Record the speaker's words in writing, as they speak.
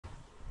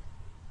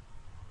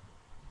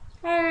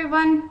Hi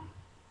everyone,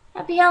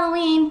 happy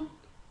Halloween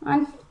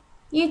on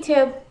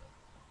YouTube.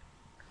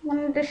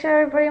 Wanted to show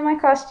everybody my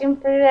costume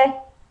for today,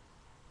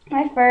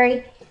 my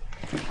furry.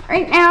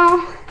 Right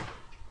now,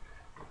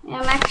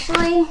 I'm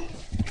actually in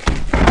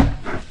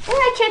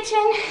my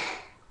kitchen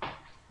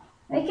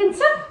making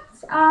some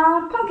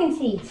pumpkin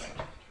seeds.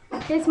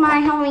 Here's my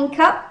Halloween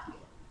cup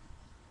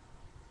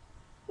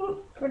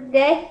for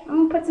today.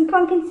 I'm gonna put some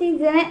pumpkin seeds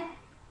in it,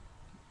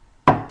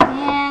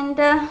 and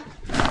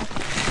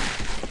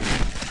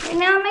right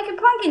now I'm making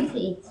pumpkin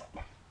seeds.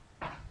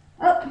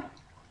 Oh,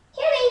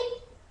 kitty!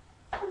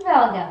 Where'd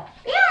Bella go?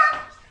 Yeah!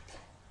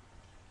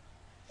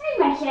 There's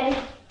my kitty.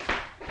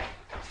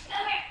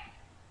 Come here.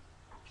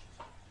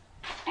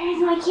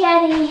 There's my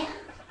kitty.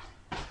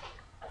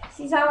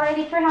 She's all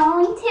ready for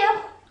Halloween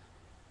too.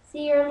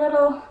 See her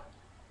little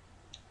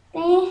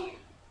thingy?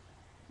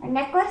 Her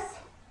necklace?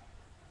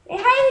 Say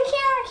hi to the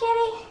camera,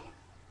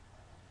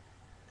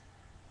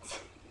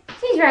 kitty.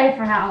 She's ready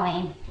for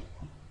Halloween.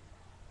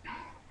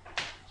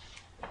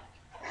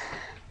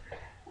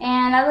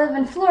 And I live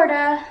in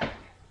Florida,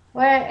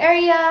 where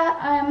area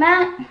I'm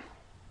at,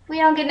 we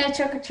don't get no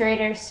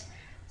trick-or-treaters.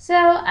 So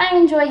I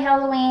enjoy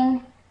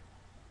Halloween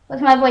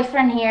with my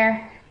boyfriend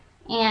here,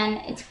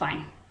 and it's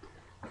fun.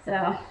 So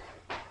at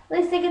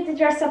least I get to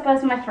dress up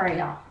as my furry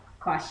doll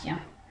costume.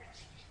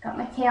 Got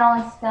my tail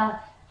and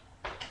stuff.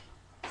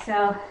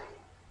 So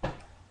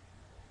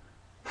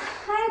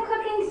I'm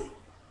cooking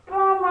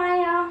for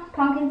my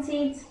pumpkin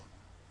seeds.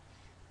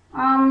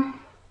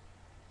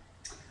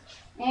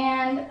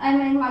 And I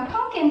made my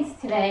pumpkins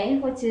today,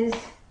 which is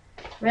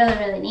really,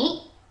 really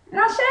neat. And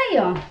I'll show you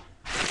them.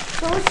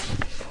 So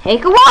let's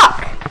take a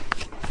walk.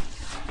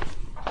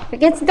 If it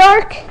gets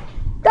dark,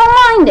 don't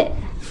mind it.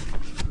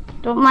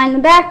 Don't mind the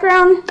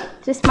background,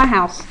 just my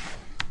house.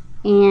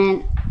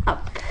 And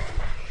up.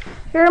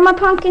 Here are my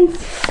pumpkins.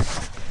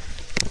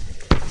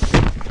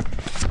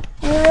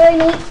 They're really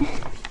neat.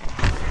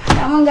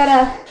 That one got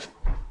a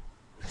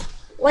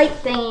light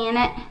thing in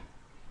it.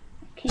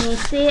 Can you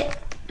see it?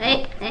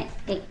 Hey,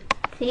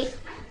 see?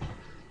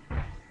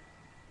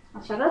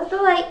 I'll shut off the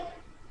light.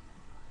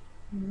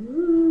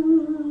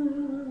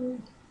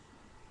 Ooh.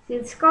 See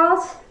the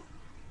skulls?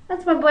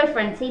 That's my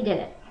boyfriend's, he did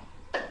it.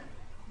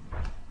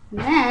 And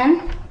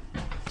then,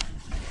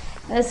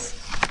 as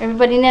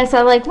everybody knows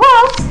I like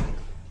wolves,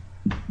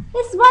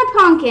 this is my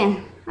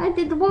pumpkin. I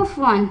did the wolf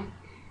one.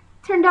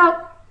 Turned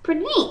out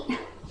pretty neat.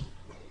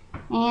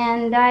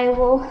 And I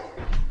will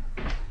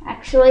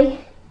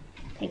actually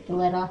take the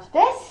lid off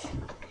this.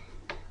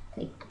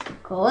 Take the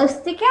glow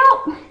stick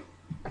out.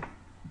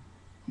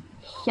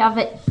 Shove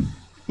it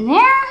in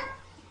there.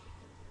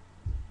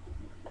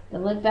 Put the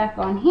lid back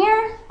on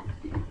here.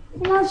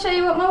 And I'll show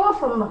you what my wolf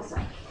one looks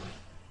like.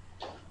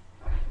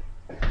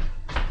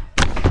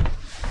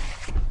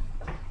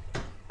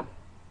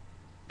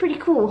 Pretty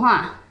cool,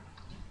 huh?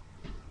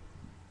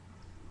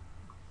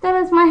 That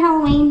is my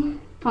Halloween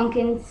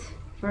pumpkins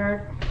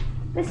for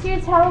this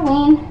year's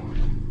Halloween.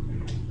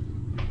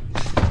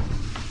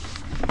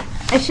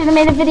 I should have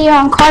made a video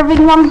on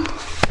carving them.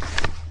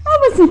 I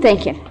wasn't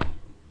thinking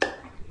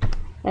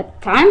at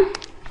the time.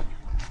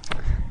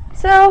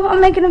 So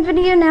I'm making a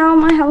video now on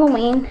my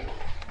Halloween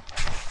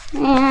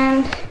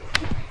and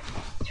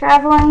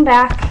traveling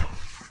back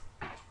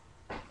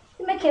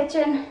to my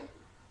kitchen.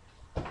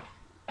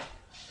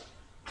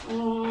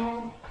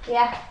 And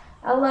yeah,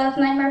 I love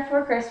Nightmare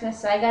Before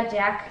Christmas, so I got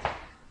Jack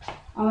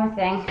on my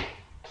thing.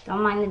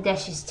 Don't mind the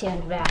dishes too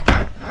in the back.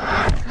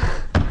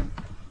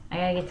 I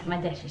gotta get to my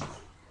dishes.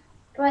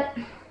 But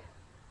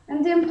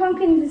I'm doing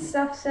pumpkins and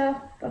stuff, so,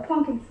 but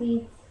pumpkin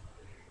seeds.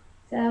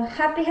 So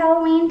happy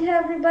Halloween to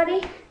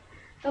everybody.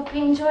 Hope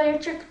you enjoy your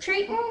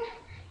trick-or-treating,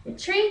 your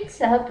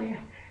treats. I hope you're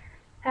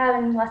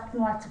having lots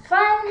and lots of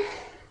fun.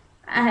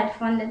 I had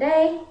fun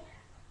today.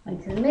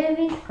 Went to the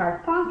movies,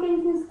 carved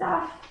pumpkins and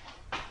stuff.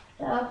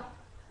 So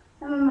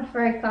I'm in my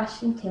furry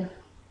costume too,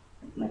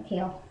 with my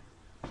tail.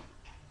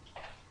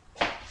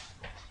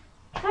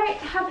 Alright,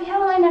 happy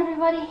Halloween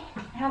everybody.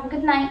 Have a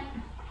good night.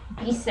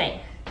 Be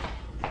safe.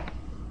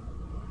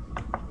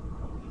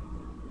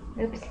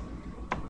 Oops.